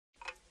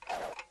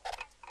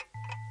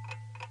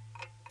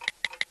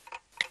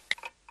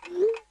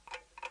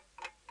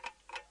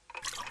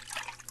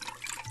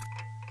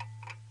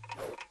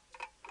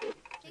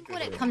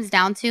it comes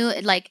down to,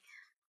 like,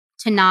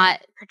 to not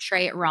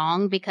portray it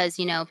wrong, because,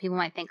 you know, people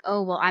might think,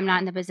 oh, well, I'm not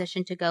in the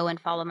position to go and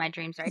follow my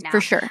dreams right now.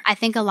 For sure. I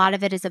think a lot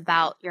of it is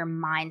about your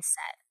mindset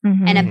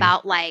Mm-hmm. and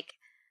about, like,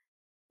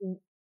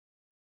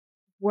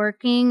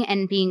 working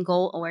and being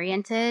goal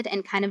oriented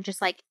and kind of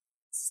just, like,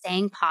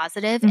 staying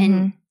positive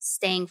and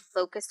staying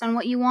focused on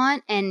what you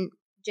want, and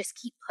just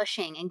keep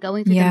pushing and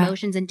going through the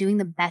motions and doing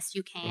the best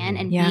you can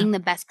and being the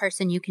best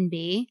person you can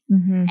be,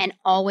 and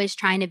always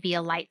trying to be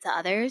a light to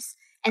others,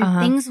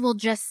 and things will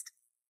just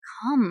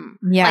come.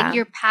 Like,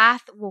 your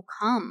path will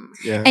come.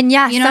 And you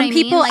know some what I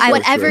people, mean? Like,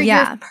 whatever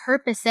your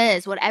purpose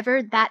is,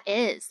 whatever that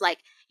is, like,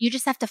 you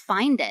just have to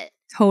find it.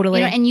 Totally.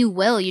 You know, and you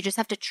will. You just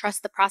have to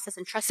trust the process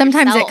and trust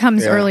Sometimes yourself. it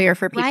comes earlier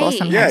for people. Right.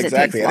 Sometimes exactly.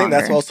 it takes longer. I think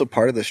that's also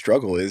part of the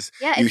struggle is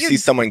you see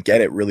someone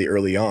get it really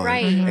early on.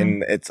 Right.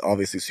 And it's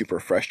obviously super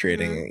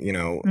frustrating, you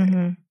know.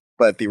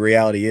 But the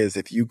reality is,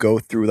 if you go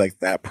through, like,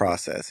 that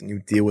process and you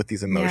deal with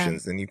these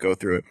emotions and you go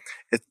through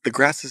it, the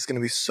grass is going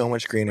to be so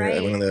much greener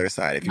on the other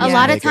side. If you a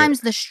lot of times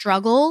the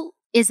struggle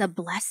is a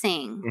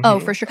blessing. Oh,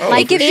 for sure. Oh,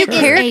 Like, it gives you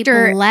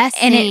character, and it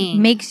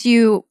blessing. makes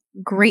you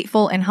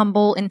grateful and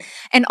humble,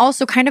 and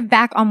also kind of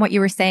back on what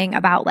you were saying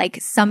about, like,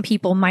 some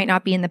people might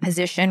not be in the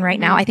position right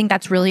now. I think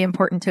that's really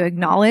important to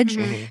acknowledge,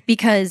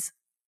 because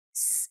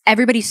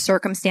everybody's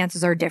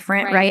circumstances are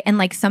different, right? And,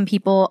 like, some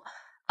people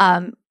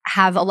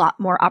have a lot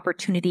more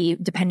opportunity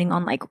depending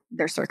on, like,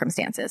 their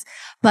circumstances.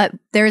 But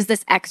there's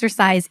this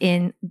exercise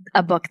in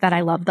a book that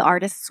I love, The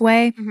Artist's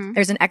Way.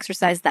 There's an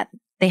exercise that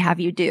they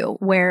have you do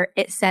where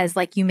it says,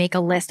 like, you make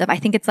a list of, I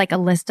think it's like a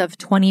list of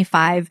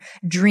 25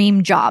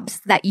 dream jobs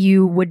that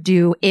you would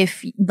do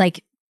if,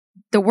 like,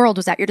 the world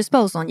was at your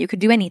disposal and you could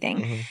do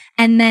anything.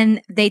 And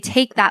then they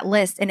take that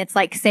list, and it's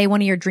like, say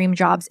one of your dream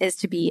jobs is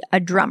to be a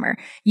drummer.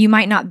 You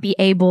might not be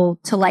able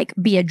to, like,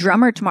 be a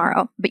drummer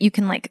tomorrow, but you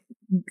can, like,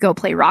 go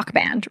play rock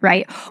band,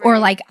 right? Or,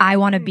 like, I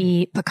want to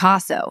be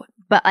Picasso,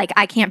 but, like,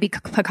 I can't be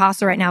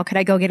Picasso right now. Could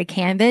I go get a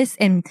canvas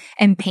and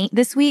paint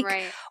this week?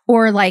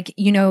 Or, like,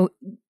 you know,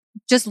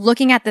 just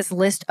looking at this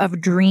list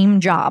of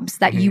dream jobs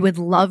that you would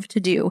love to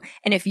do.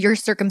 And if your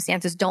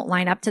circumstances don't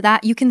line up to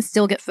that, you can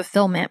still get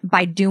fulfillment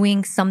by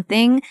doing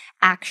something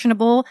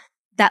actionable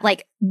that,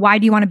 like, why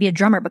do you want to be a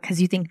drummer?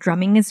 Because you think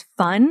drumming is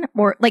fun?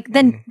 Or, like,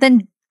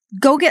 then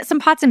go get some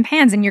pots and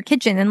pans in your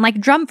kitchen and, like,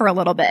 drum for a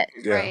little bit.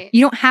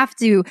 You don't have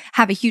to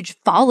have a huge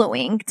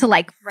following to,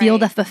 like, feel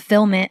the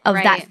fulfillment of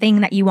that thing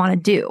that you want to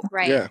do.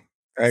 Yeah,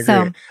 I agree.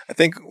 So, I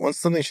think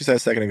something she said a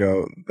second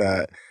ago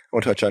that I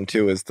want to touch on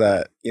too is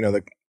that, you know,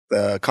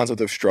 the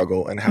concept of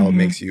struggle and how it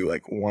makes you,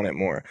 like, want it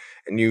more.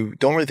 And you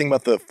don't really think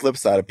about the flip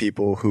side of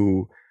people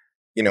who,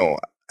 you know,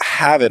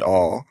 have it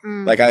all.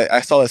 Like,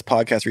 I saw this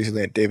podcast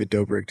recently that David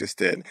Dobrik just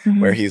did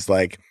where he's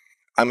like,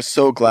 I'm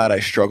so glad I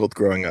struggled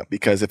growing up,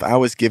 because if I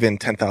was given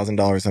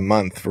 $10,000 a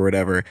month for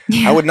whatever,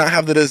 I would not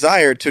have the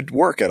desire to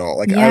work at all.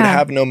 Like, I would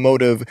have no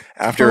motive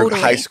after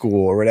high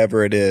school or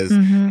whatever it is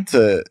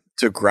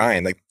to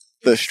grind. Like,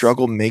 the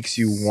struggle makes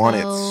you want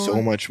it so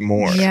much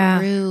more.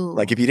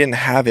 Like, if you didn't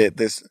have it,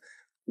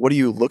 what are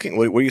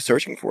you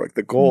searching for? Like,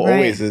 the goal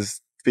always is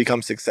to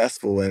become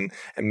successful and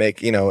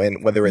make, you know,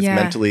 and whether it's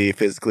mentally,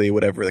 physically,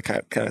 whatever the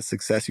kind of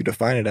success you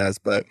define it as.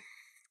 But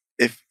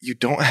if you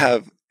don't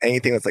have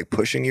anything that's, like,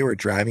 pushing you or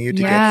driving you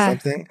to get to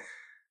something.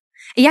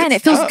 And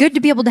it feels good to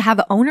be able to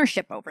have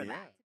ownership over that.